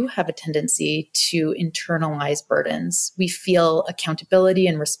we do have a tendency to internalize burdens. We feel accountability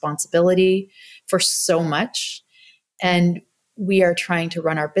and responsibility for so much. And we are trying to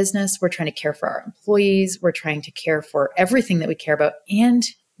run our business. We're trying to care for our employees. We're trying to care for everything that we care about and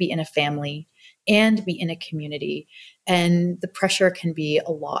be in a family and be in a community. And the pressure can be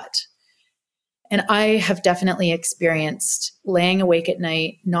a lot. And I have definitely experienced laying awake at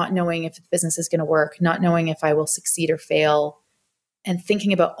night, not knowing if the business is going to work, not knowing if I will succeed or fail, and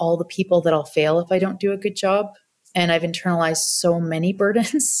thinking about all the people that I'll fail if I don't do a good job. And I've internalized so many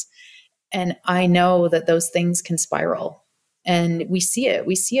burdens. And I know that those things can spiral. And we see it.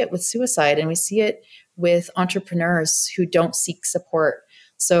 We see it with suicide, and we see it with entrepreneurs who don't seek support.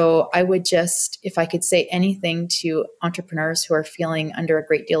 So I would just, if I could say anything to entrepreneurs who are feeling under a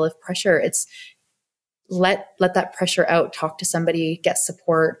great deal of pressure, it's let that pressure out, talk to somebody, get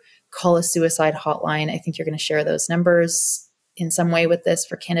support, call a suicide hotline. I think you're going to share those numbers in some way with this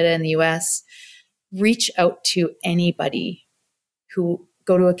for Canada and the US. Reach out to anybody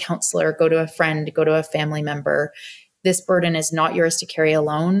go to a counselor, go to a friend, go to a family member. this burden is not yours to carry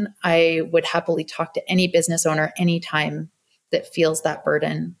alone. I would happily talk to any business owner anytime that feels that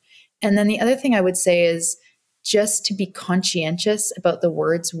burden. And then the other thing I would say is just to be conscientious about the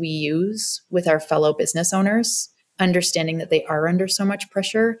words we use with our fellow business owners, understanding that they are under so much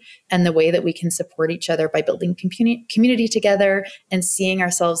pressure, and the way that we can support each other by building community together and seeing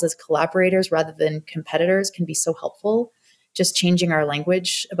ourselves as collaborators rather than competitors can be so helpful. Just changing our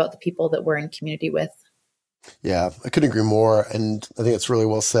language about the people that we're in community with. Yeah, I couldn't agree more. And I think it's really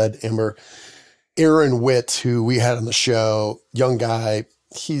well said, Amber. Aaron Witt, who we had on the show, young guy,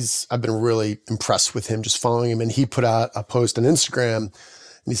 I've been really impressed with him, just following him. And he put out a post on Instagram and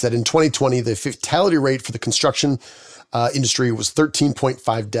he said in 2020, the fatality rate for the construction industry was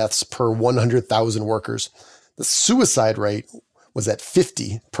 13.5 deaths per 100,000 workers. The suicide rate was at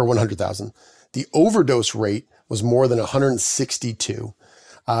 50 per 100,000. The overdose rate was more than 162.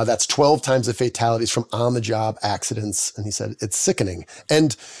 That's 12 times the fatalities from on-the-job accidents. And he said, it's sickening.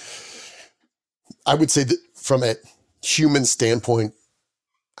 And I would say that from a human standpoint,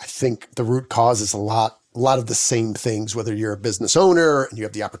 I think the root cause is a lot of the same things, whether you're a business owner and you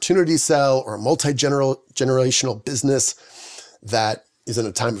have the opportunity to sell, or a multi-generational business that is in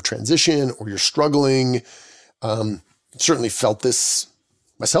a time of transition, or you're struggling. Certainly felt this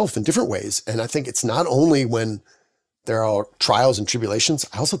myself in different ways. And I think it's not only when there are trials and tribulations,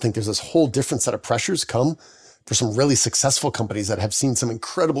 I also think there's this whole different set of pressures come for some really successful companies that have seen some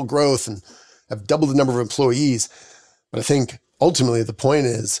incredible growth and have doubled the number of employees. But I think ultimately the point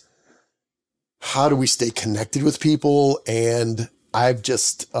is, how do we stay connected with people? And I've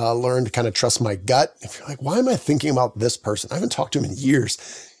just learned to kind of trust my gut. If you're like, why am I thinking about this person? I haven't talked to him in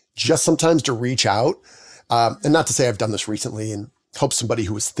years. Just sometimes to reach out. And not to say I've done this recently and help somebody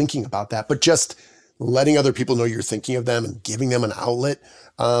who was thinking about that, but just letting other people know you're thinking of them and giving them an outlet.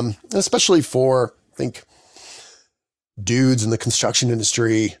 Especially for, I think, dudes in the construction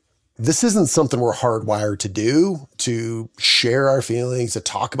industry, this isn't something we're hardwired to do, to share our feelings, to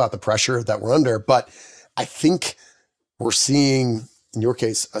talk about the pressure that we're under. But I think we're seeing, in your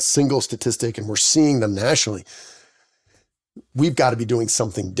case, a single statistic, and we're seeing them nationally. We've got to be doing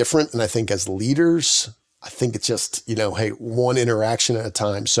something different. And I think as leaders, I think it's just, hey, one interaction at a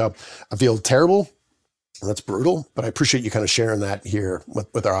time. So I feel terrible. That's brutal, but I appreciate you kind of sharing that here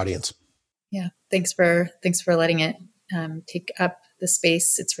with our audience. Yeah. Thanks for letting it take up the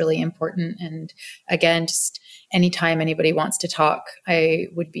space. It's really important. And again, just anytime anybody wants to talk, I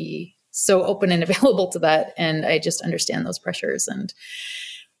would be so open and available to that. And I just understand those pressures. And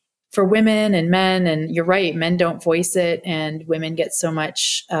for women and men, and you're right, men don't voice it, and women get so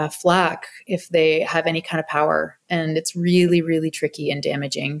much flack if they have any kind of power. And it's really, really tricky and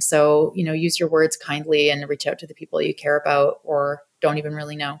damaging. So, use your words kindly and reach out to the people you care about or don't even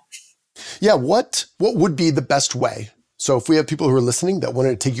really know. Yeah. What would be the best way? So if we have people who are listening that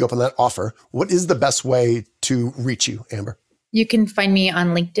wanted to take you up on that offer, what is the best way to reach you, Amber? You can find me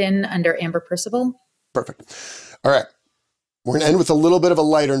on LinkedIn under Amber Percival. Perfect. All right. We're going to end with a little bit of a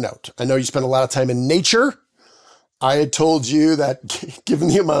lighter note. I know you spend a lot of time in nature. I had told you that given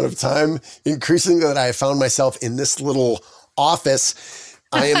the amount of time increasingly that I found myself in this little office,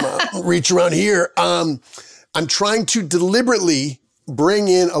 I am reach around here. I'm trying to deliberately bring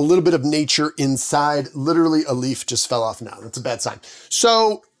in a little bit of nature inside. Literally a leaf just fell off now. That's a bad sign.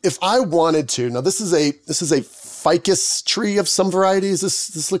 So if I wanted to, now this is a ficus tree of some variety. Does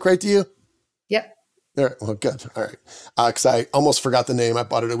this look right to you? Yep. All right. Well, good. All right. Because I almost forgot the name. I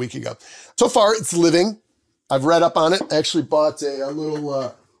bought it a week ago. So far, it's living. I've read up on it. I actually bought a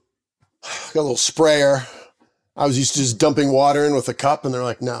little sprayer. I was used to just dumping water in with a cup, and they're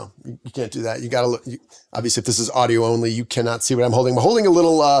like, no, you can't do that. You got to look. Obviously, if this is audio only, you cannot see what I'm holding. I'm holding a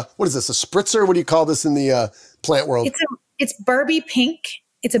little, what is this, a spritzer? What do you call this in the plant world? It's Barbie pink.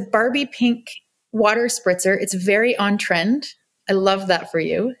 It's a Barbie pink water spritzer. It's very on trend. I love that for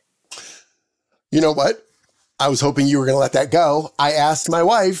you. You know what? I was hoping you were going to let that go. I asked my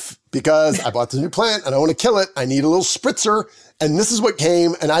wife, because I bought this new plant and I want to kill it. I need a little spritzer. And this is what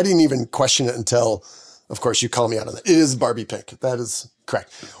came. And I didn't even question it until, of course, you call me out on that. It is Barbie pink. That is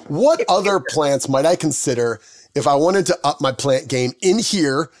correct. What other plants might I consider if I wanted to up my plant game in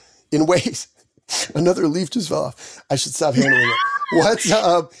here in ways? Another leaf just fell off. I should stop handling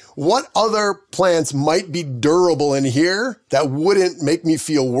it. What other plants might be durable in here that wouldn't make me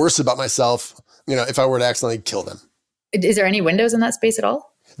feel worse about myself, if I were to accidentally kill them? Is there any windows in that space at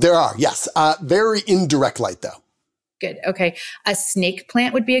all? There are, yes. Very indirect light, though. Good. Okay. A snake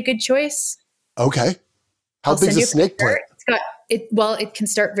plant would be a good choice. Okay. How big is a snake plant? It can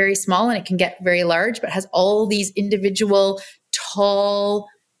start very small and it can get very large, but has all these individual tall,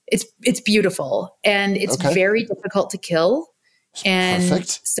 It's beautiful, and it's very difficult to kill. And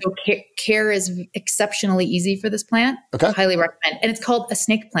Perfect. so care is exceptionally easy for this plant. Okay. Highly recommend. And it's called a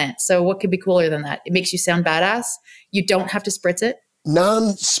snake plant. So what could be cooler than that? It makes you sound badass. You don't have to spritz it.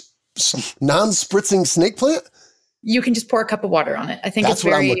 Non-spritzing snake plant? You can just pour a cup of water on it. I think That's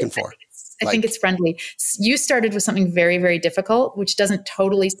what I'm looking for. I think it's friendly. You started with something very, very difficult, which doesn't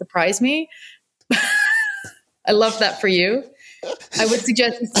totally surprise me. I love that for you. I would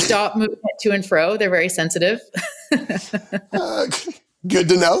suggest you stop moving it to and fro. They're very sensitive. Good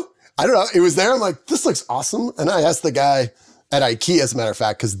to know. I don't know. It was there. I'm like, this looks awesome. And I asked the guy at IKEA, as a matter of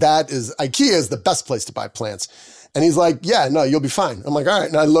fact, because IKEA is the best place to buy plants. And he's like, yeah, no, you'll be fine. I'm like, all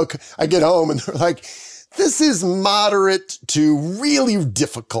right. And I get home and they're like, this is moderate to really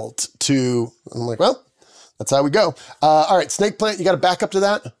difficult to, I'm like, well, that's how we go. All right. Snake plant, you got to back up to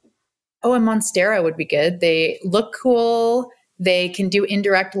that? Oh, and Monstera would be good. They look cool. They can do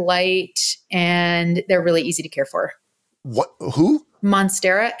indirect light, and they're really easy to care for. What? Who?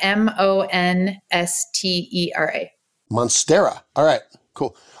 Monstera, Monstera. Monstera. All right,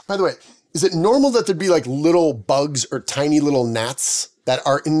 cool. By the way, is it normal that there'd be like little bugs or tiny little gnats that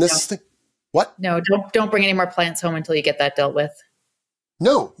are in this thing? What? No, don't bring any more plants home until you get that dealt with.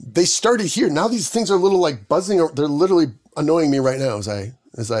 No, they started here. Now these things are little like buzzing. They're literally annoying me right now as I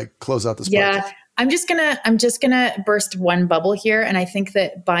close out this podcast. Yeah. I'm just gonna burst one bubble here, and I think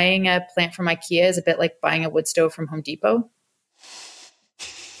that buying a plant from IKEA is a bit like buying a wood stove from Home Depot.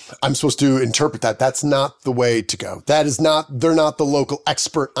 I'm supposed to interpret that. That's not the way to go. That is not. They're not the local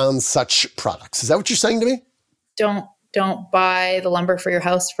expert on such products. Is that what you're saying to me? Don't buy the lumber for your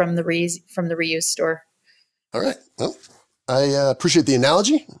house from the reuse store. All right. Well, I appreciate the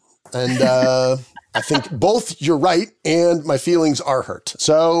analogy, and I think both you're right and my feelings are hurt.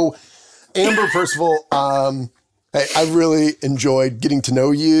 So. Amber Percival, I really enjoyed getting to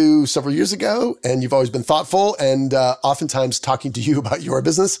know you several years ago, and you've always been thoughtful, and oftentimes talking to you about your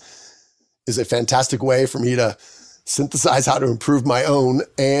business is a fantastic way for me to synthesize how to improve my own.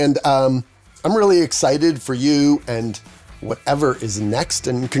 And I'm really excited for you and whatever is next,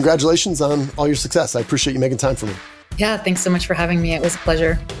 and congratulations on all your success. I appreciate you making time for me. Yeah, thanks so much for having me. It was a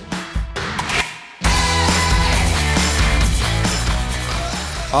pleasure.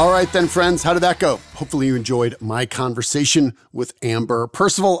 All right then, friends, how did that go? Hopefully you enjoyed my conversation with Amber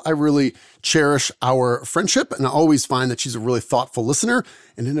Percival. I really cherish our friendship, and I always find that she's a really thoughtful listener,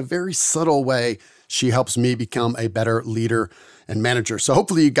 and in a very subtle way, she helps me become a better leader and manager. So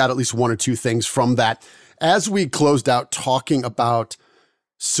hopefully you got at least one or two things from that. As we closed out talking about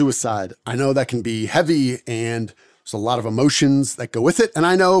suicide, I know that can be heavy and there's a lot of emotions that go with it. And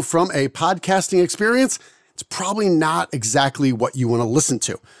I know from a podcasting experience, it's probably not exactly what you want to listen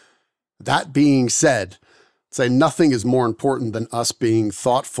to. That being said, I'd say nothing is more important than us being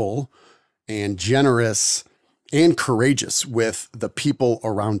thoughtful and generous and courageous with the people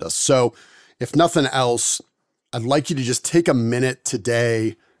around us. So if nothing else, I'd like you to just take a minute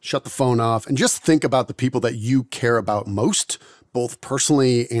today, shut the phone off, and just think about the people that you care about most, both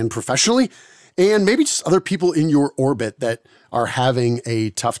personally and professionally, and maybe just other people in your orbit that are having a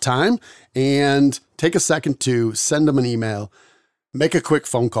tough time, and take a second to send them an email, make a quick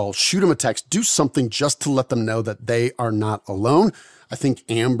phone call, shoot them a text, do something just to let them know that they are not alone. I think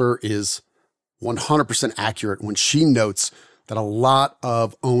Amber is 100% accurate when she notes that a lot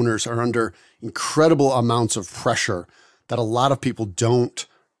of owners are under incredible amounts of pressure that a lot of people don't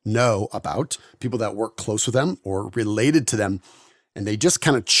know about, people that work close with them or related to them, and they just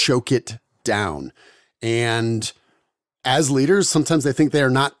kind of choke it down. And as leaders, sometimes they think they are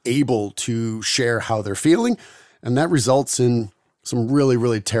not able to share how they're feeling, and that results in some really,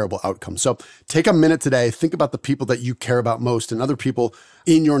 really terrible outcomes. So take a minute today, think about the people that you care about most and other people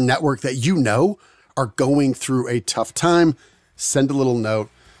in your network that you know are going through a tough time. Send a little note,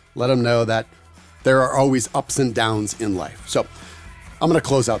 let them know that there are always ups and downs in life. So I'm going to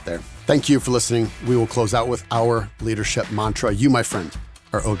close out there. Thank you for listening. We will close out with our leadership mantra. You, my friend,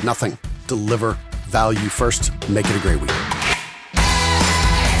 are owed nothing. Deliver value first. Make it a great week.